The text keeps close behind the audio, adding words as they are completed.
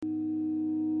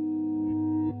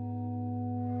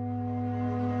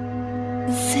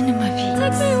Cinema Beats.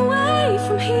 Take me away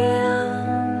from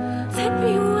here. Take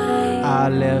me away. I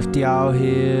left y'all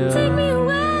here. Take me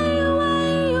away,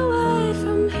 away, away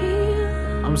from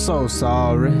here. I'm so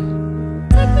sorry.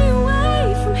 Take me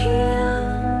away from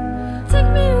here. Take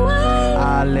me away.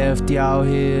 I left y'all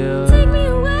here. Take me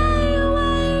away,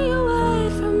 away, away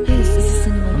from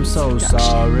here. I'm so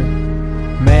sorry.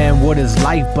 Man, what is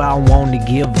life, but I want to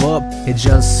give up. It's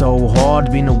just so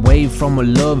hard being away from her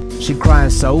love. She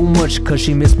crying so much cause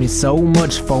she missed me so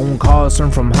much. Phone calls turn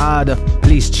from high to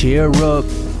please cheer up.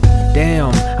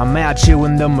 Damn, I'm out here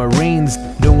with the Marines,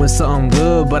 doing something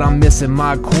good, but I'm missing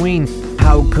my queen.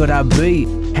 How could I be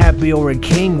happy or a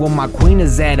king when my queen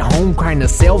is at home crying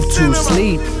herself to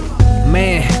sleep?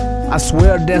 Man, I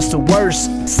swear that's the worst.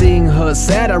 Seeing her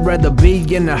sad, I'd rather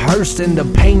be in a hearse than the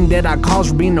pain that I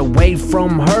caused being away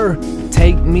from her.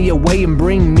 Take me away and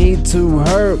bring me to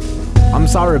her. I'm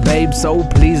sorry babe, so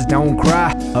please don't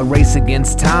cry. A race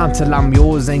against time till I'm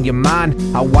yours and you're mine.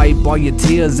 I wipe all your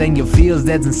tears and your fears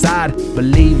that's inside.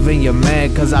 Believe in your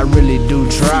man cause I really do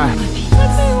try.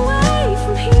 Take me away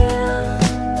from here.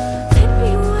 Take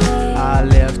me away. I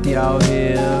left y'all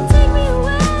here. Take me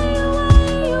away,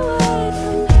 away, away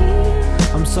from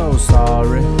here. I'm so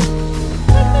sorry.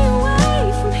 Take me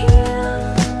away from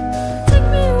here. Take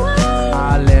me away.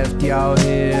 I left y'all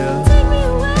here. Take me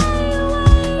away,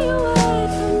 away, away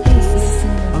from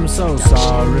here. I'm so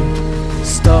sorry.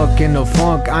 Stuck in the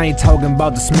funk, I ain't talking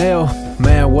about the smell.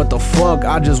 Man, what the fuck,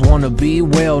 I just wanna be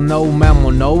well. No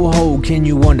mammal, no hoe, can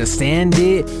you understand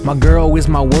it? My girl is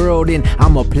my world and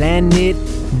I'm a planet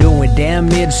doing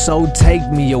damage, so take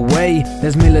me away.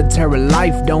 This military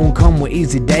life don't come with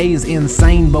easy days.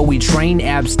 Insane, but we train,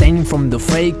 abstain from the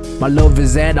fake. My love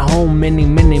is at home, many,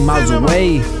 many miles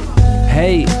away.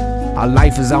 Hey, our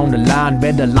life is on the line,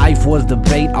 better life was the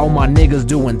bait. All my niggas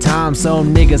doing time,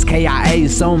 some niggas KIA,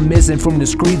 some missing from the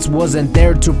streets. Wasn't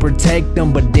there to protect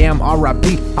them, but damn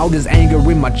RIP. All this anger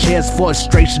in my chest,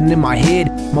 frustration in my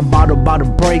head. My bottle about to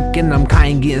break and I'm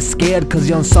kinda getting scared, cause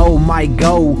YungSoul might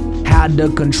go out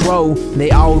of control.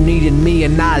 They all needed me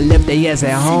and I left their ass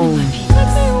at home.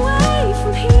 Take me away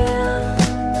from here.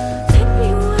 Take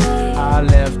me away. I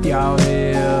left y'all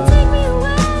here. Take me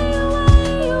away,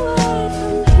 away, away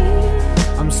from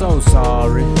here. I'm so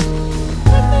sorry.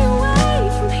 Take me away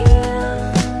from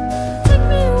here. Take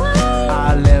me away.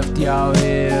 I left y'all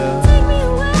here. Take me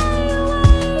away,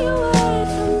 away, away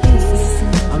from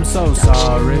here. I'm so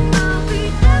sorry. I'll be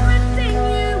everything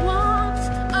you want.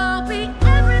 I'll be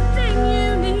everything you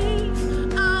need.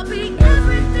 I'll be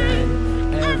everything,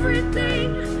 everything,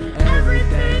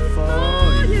 everything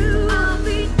for you. I'll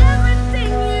be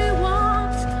everything you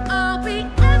want. I'll be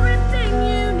everything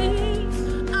you need.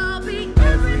 I'll be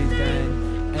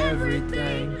everything,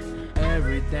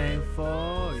 Everything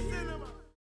for you.